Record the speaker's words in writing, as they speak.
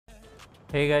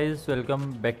Hey guys,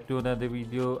 welcome back to another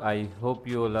video. I hope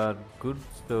you all are good.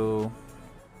 So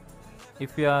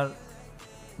if you are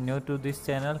new to this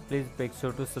channel, please make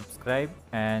sure to subscribe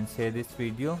and share this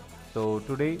video. So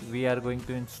today we are going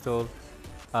to install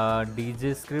a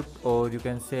DJ script, or you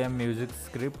can say a music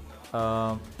script,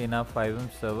 in a FiveM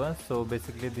server. So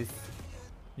basically this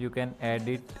you can add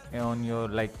it on your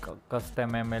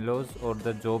custom MLOs or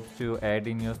the jobs you add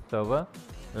in your server,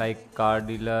 like car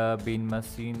dealer, bean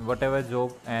machine, whatever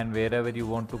job, and wherever you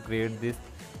want to create this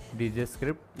DJ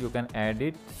script you can add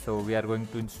it. So we are going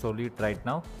to install it right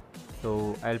now.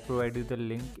 So I'll provide you the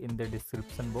link in the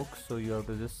description box, so you have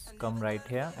to just come right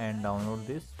here and download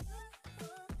this.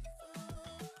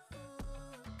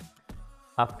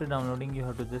 After downloading, you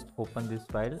have to just open this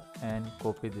file and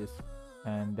copy this,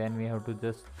 and then we have to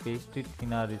just paste it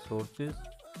in our resources.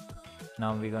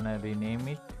 Now we're gonna rename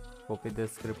it, copy the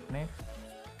script name,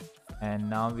 and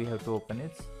now we have to open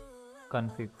its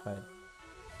config file.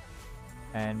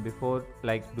 And before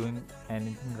doing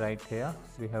anything right here,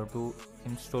 we have to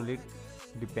install it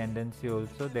dependency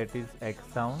also, that is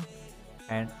xsound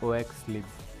and oxlib.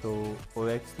 So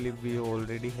oxlib we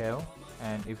already have,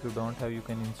 and if you don't have, you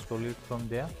can install it from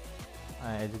there.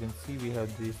 As you can see, we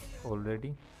have this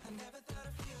already.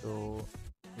 So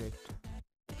wait,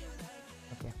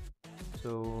 okay,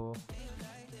 so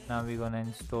now we're gonna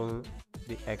install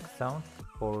the xsound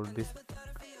for this.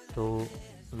 So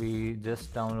we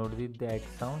just downloaded the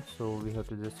xsound, so we have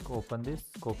to just open this,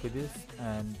 copy this,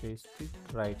 and paste it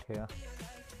right here.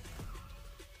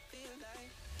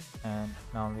 And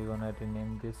now we're gonna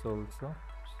rename this also.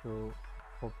 So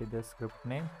copy the script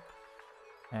name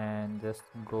and just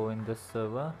go in the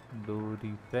server, do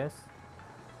refresh,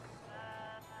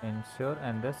 ensure,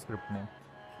 and the script name.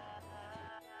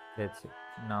 That's it.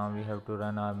 Now we have to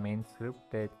run our main script,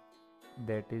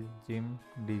 that is gym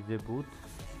DJ booth.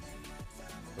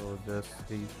 So just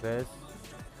refresh,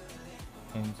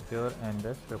 ensure, and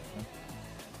the script name.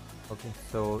 Okay,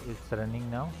 so it's running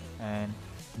now, and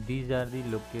these are the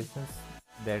locations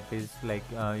that is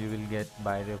you will get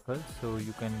by referral. So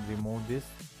you can remove this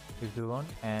if you want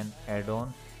and add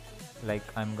on,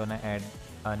 I'm gonna add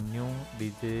a new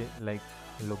DJ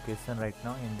location right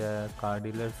now in the car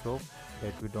dealer shop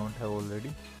that we don't have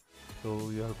already. So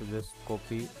you have to just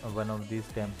copy one of these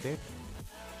templates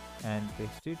and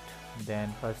paste it.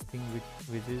 Then first thing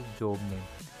which is job name.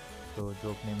 So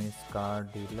job name is car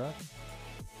dealer,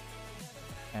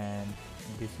 and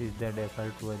this is the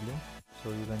default value, so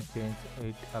you can change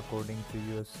it according to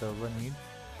your server needs.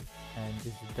 And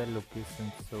this is the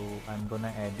location, so I'm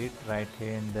gonna add it right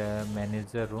here in the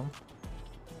manager room.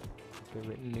 Okay,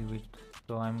 we'll leave it.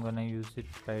 So I'm gonna use it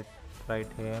right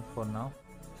here for now.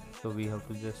 So we have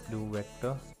to just do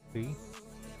vector 3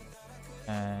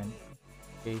 and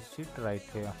paste it right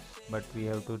here, but we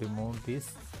have to remove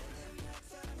this.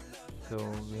 So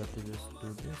we have to just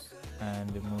do this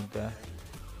and remove the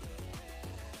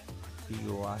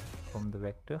COR from the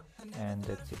vector, and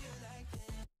that's it.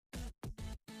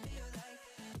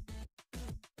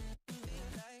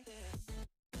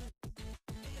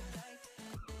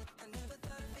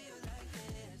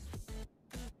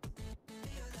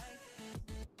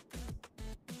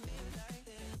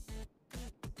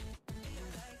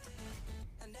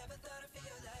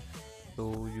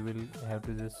 So you will have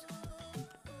to just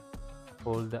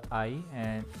hold the I,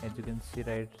 and as you can see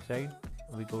right side,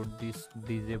 we got this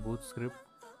DJ booth script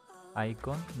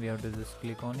icon. We have to just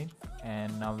click on it,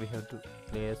 and now we have to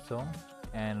play a song.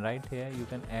 And right here you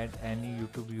can add any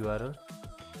YouTube URL.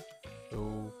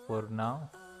 So for now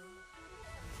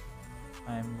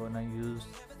I'm gonna use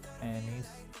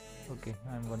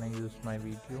I'm gonna use my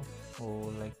video,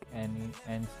 or any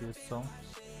NCS song.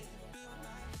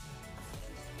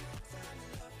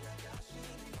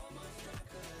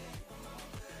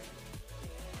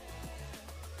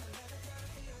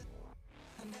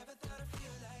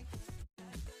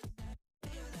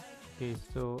 Okay,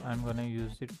 so I'm gonna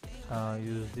use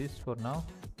this for now.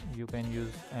 You can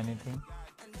use anything.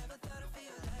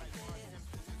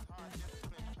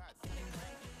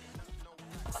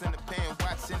 In the pan,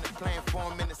 watching the plan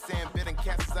form in the sand, bidding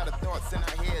cats out of thoughts in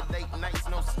our head, late nights,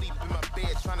 no sleep in my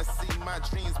bed, trying to see my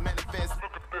dreams manifest.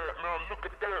 Look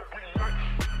at that, we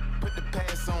nice. Put the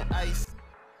past on ice.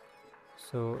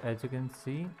 So as you can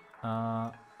see,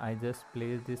 I just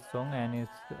played this song and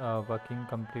it's working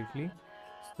completely.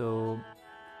 So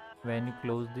when you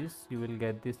close this, you will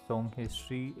get this song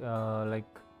history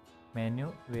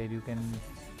menu, where you can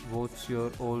watch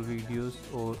your old videos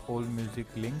or old music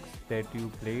links that you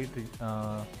played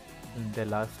the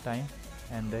last time,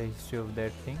 and the history of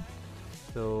that thing.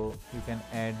 So you can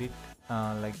add it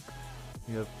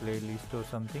your playlist or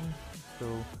something. So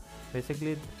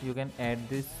basically you can add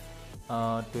this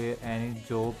to any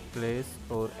job place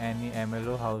or any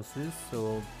MLO houses.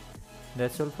 So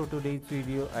that's all for today's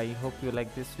video. I hope you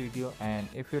like this video, and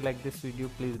if you like this video,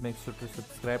 please make sure to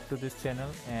subscribe to this channel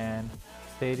and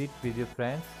share it with your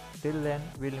friends. Till then,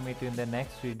 we'll meet you in the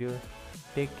next video.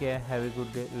 Take care, have a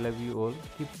good day, love you all,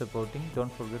 keep supporting,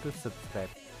 don't forget to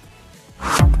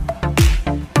subscribe.